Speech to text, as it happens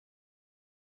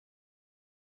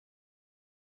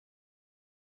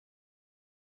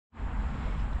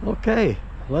Okay,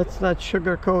 let's not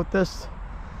sugarcoat this.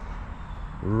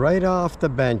 Right off the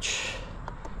bench,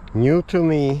 new to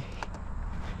me,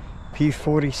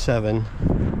 P47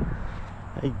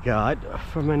 I got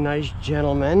from a nice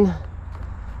gentleman,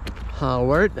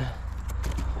 Howard.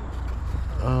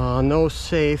 No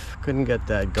safe, couldn't get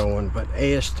that going, but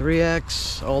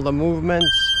AS3X, all the movements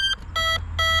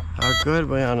are good.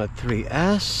 We're on a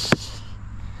 3S,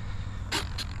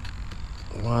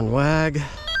 one wag,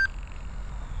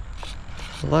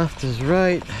 left is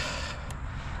right.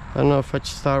 I don't know if I should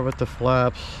start with the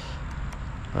flaps.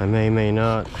 I may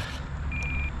not.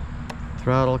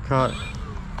 Throttle cut.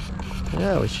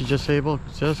 Yeah, we should just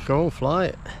just go and fly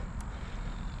it.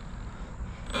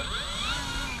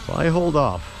 Fly hold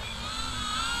off.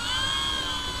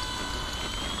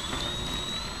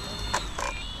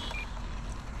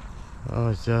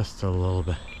 Oh, just a little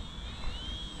bit.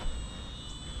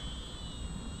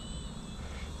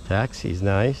 Taxi's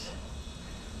nice.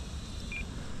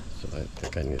 So I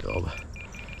think I need a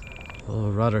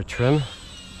little rudder trim.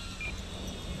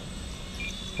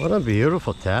 What a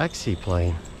beautiful taxi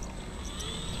plane.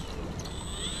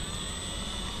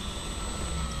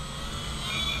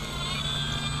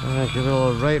 Alright, give it a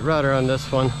little right rudder on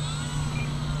this one.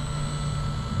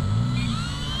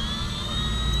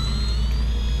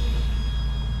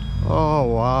 Oh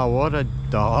wow, what a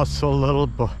docile little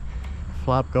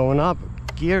flap going up.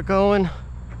 Gear going.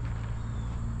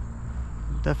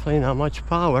 Definitely not much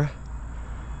power,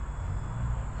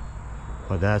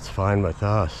 but that's fine with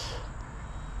us.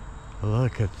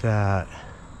 Look at that.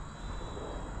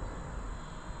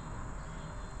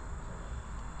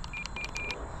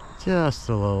 Just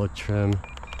a little trim.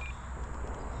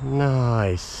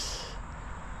 Nice.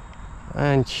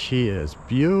 And she is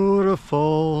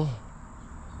beautiful.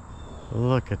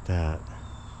 Look at that.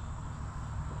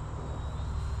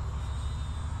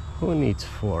 Who needs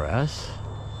 4S?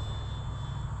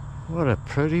 What a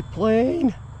pretty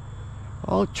plane.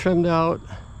 All trimmed out.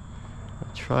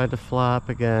 I'll try to flap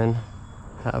again.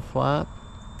 Half flap.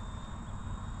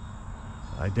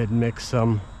 I did mix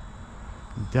some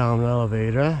down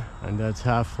elevator, and that's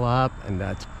half flap, and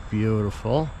that's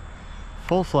beautiful.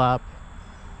 Full flap.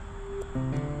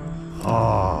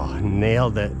 Oh,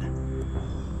 nailed it.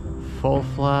 Full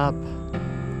flap.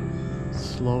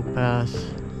 Slow pass.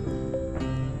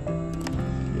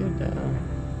 Gear down.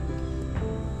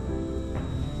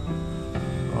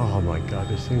 Oh my god,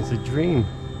 this thing's a dream.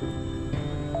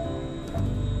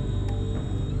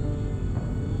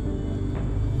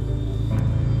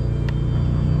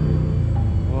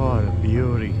 What a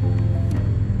beauty.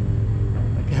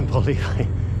 I can't believe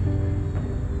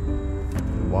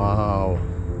Wow.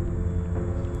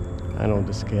 I know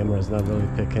this camera is not really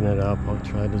picking it up. I'll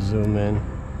try to zoom in.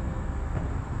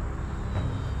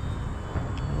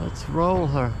 Let's roll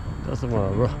her. Doesn't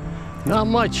want to roll. Not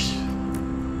much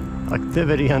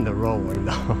activity on the roller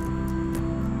though.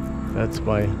 That's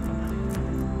my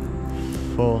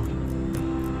full.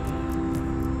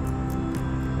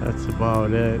 That's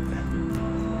about it.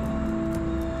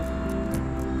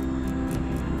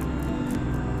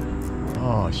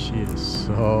 Oh, she is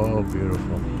so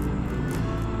beautiful.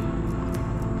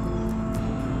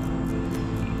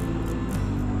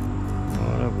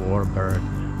 What a warbird.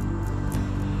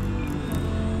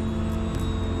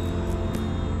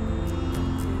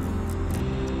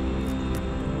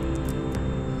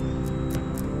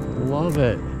 Love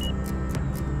it.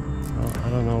 Well, I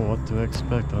don't know what to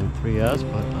expect on 3S,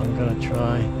 but I'm gonna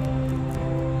try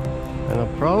an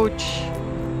approach.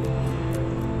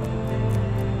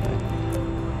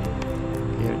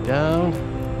 Gear down.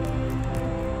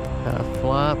 Half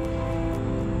flap.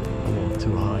 A little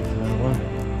too high for that one.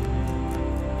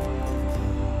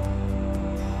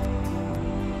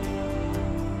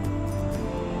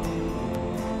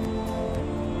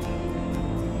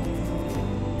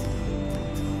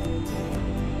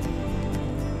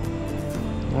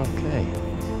 Okay.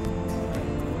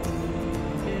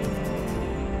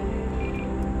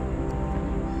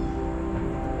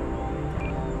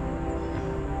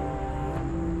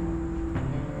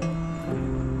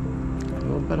 A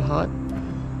little bit hot.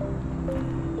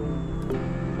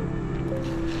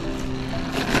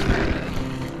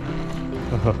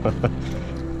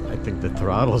 I think the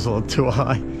throttle's a little too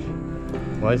high.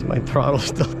 Why is my throttle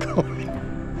still going?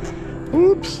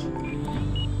 Oops.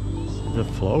 The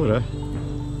floater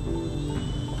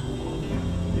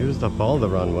used up all the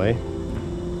runway.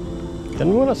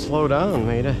 Didn't want to slow down,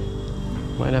 might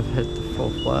have hit the full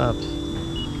flaps.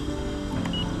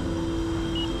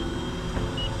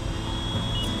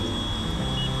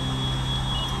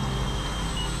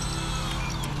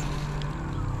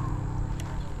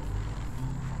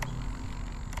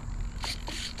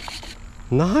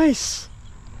 Nice!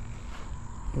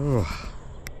 Ugh.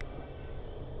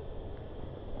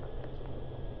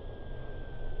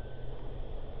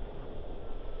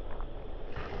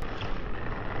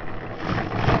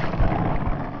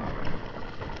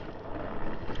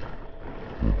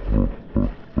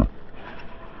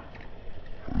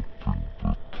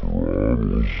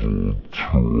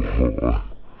 Too high.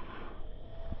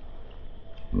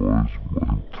 Why is my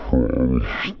throttle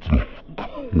still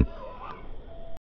going?